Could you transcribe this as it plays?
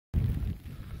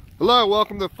Hello,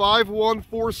 welcome to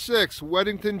 5146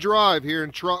 Weddington Drive here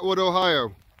in Trotwood,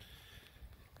 Ohio.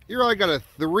 Here I got a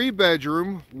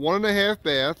 3-bedroom, 1.5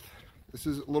 bath. This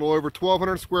is a little over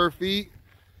 1,200 square feet.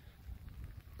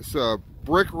 It's a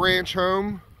brick ranch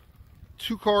home,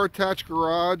 2-car attached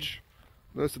garage.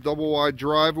 Notice a double wide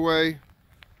driveway.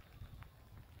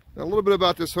 Now a little bit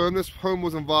about this home. This home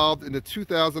was involved in the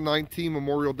 2019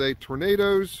 Memorial Day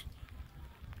tornadoes.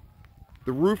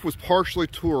 The roof was partially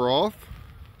tore off.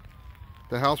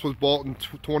 The house was bought in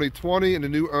 2020 and the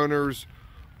new owners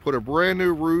put a brand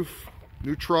new roof,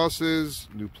 new trusses,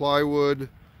 new plywood,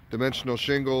 dimensional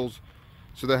shingles.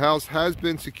 So the house has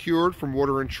been secured from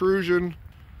water intrusion.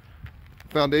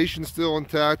 Foundation's still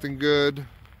intact and good.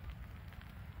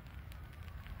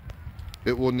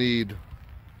 It will need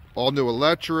all new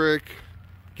electric,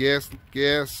 gas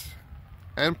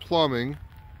and plumbing.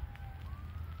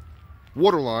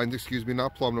 Water lines, excuse me,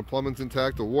 not plumbing. The plumbing's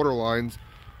intact. The water lines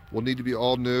will need to be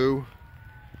all new.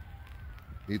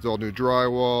 Needs all new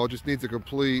drywall. Just needs a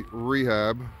complete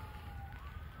rehab.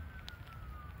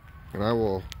 And I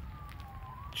will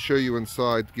show you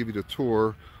inside to give you the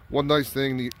tour. One nice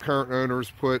thing, the current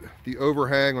owners put the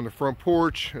overhang on the front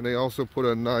porch, and they also put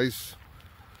a nice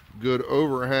good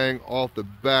overhang off the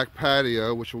back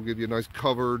patio, which will give you a nice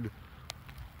covered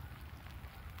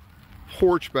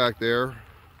porch back there.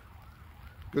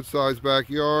 Good sized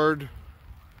backyard.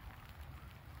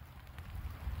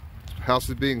 House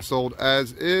is being sold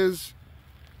as is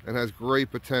and has great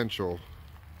potential.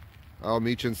 I'll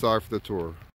meet you inside for the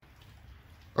tour.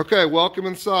 Okay, welcome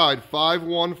inside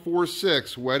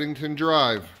 5146 Weddington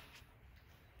Drive.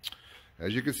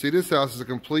 As you can see, this house is a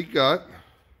complete gut.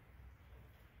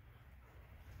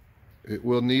 It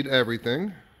will need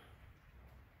everything.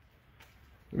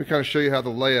 Let me kind of show you how the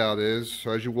layout is. So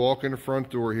as you walk in the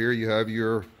front door here, you have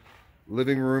your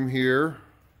living room here.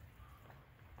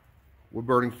 Wood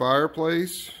burning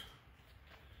fireplace.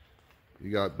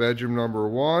 You got bedroom number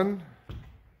 1,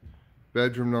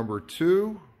 bedroom number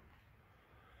 2,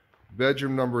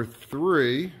 bedroom number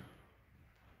 3.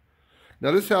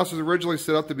 Now this house was originally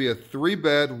set up to be a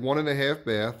 3-bed, 1.5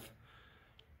 bath.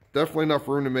 Definitely enough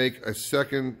room to make a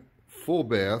second full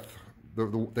bath,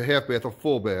 the half bath a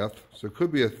full bath. So it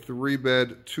could be a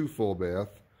 3-bed, 2 full bath.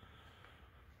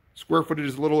 Square footage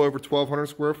is a little over 1,200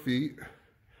 square feet.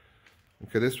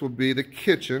 Okay, this will be the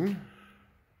kitchen.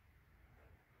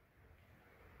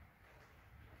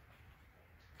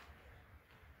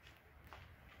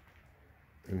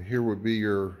 And here would be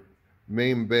your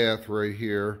main bath right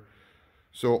here.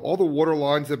 So all the water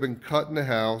lines have been cut in the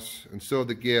house, and so have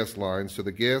the gas lines. So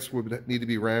the gas would need to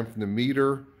be ran from the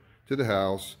meter to the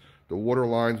house. The water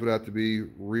lines would have to be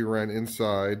re-ran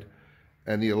inside.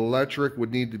 And the electric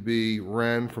would need to be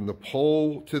ran from the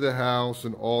pole to the house,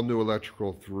 and all new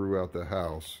electrical throughout the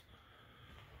house.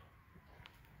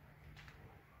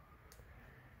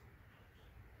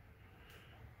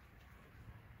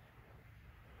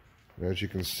 As you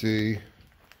can see, there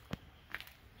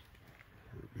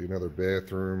would be another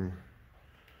bathroom,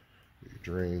 your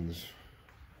drains.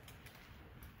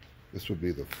 This would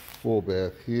be the full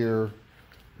bath here,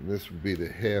 and this would be the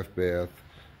half bath,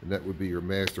 and that would be your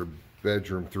master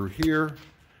bedroom through here.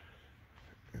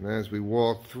 And as we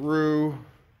walk through,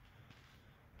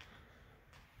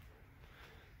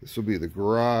 this will be the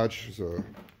garage. It's a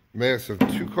massive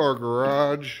 2-car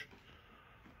garage.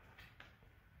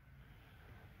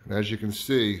 And as you can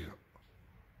see,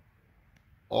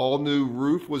 all new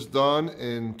roof was done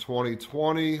in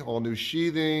 2020, all new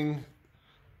sheathing,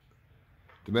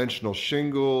 dimensional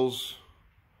shingles,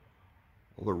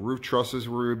 all the roof trusses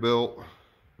were rebuilt.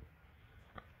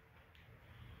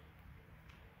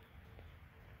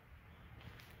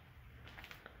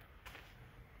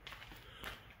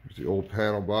 The old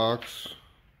panel box.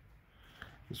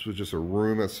 This was just a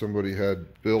room that somebody had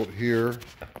built here.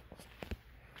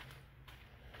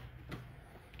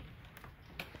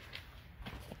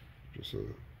 Just a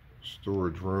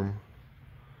storage room.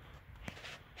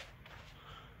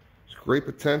 There's great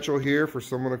potential here for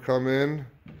someone to come in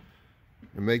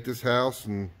and make this house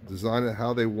and design it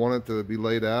how they want it to be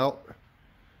laid out.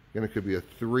 Again, it could be a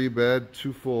 3-bed,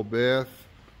 2 full bath.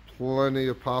 Plenty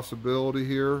of possibility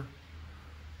here.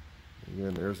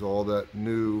 Again, there's all that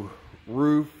new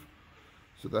roof.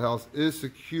 So the house is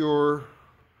secure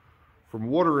from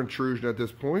water intrusion at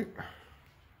this point.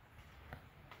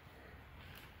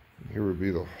 And here would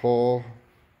be the hall.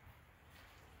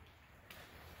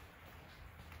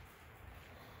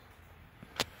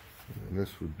 And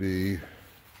this would be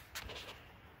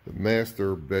the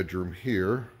master bedroom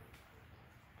here.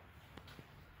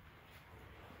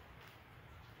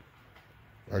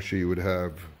 Actually, you would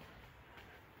have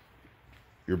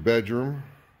your bedroom.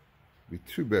 Be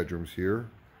 2 bedrooms here.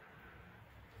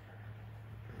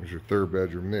 There's your 3rd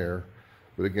bedroom there.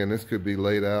 But again, this could be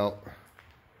laid out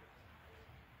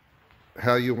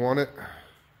how you want it.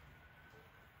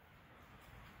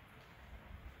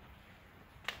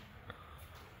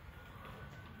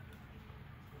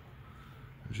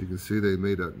 As you can see, they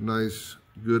made a nice,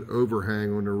 good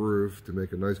overhang on the roof to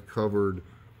make a nice covered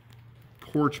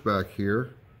porch back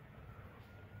here.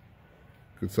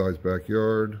 Good sized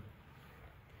backyard.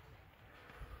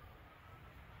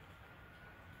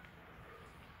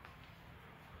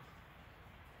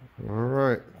 All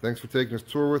right, thanks for taking this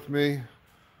tour with me.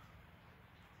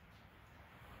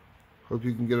 Hope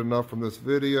you can get enough from this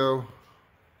video.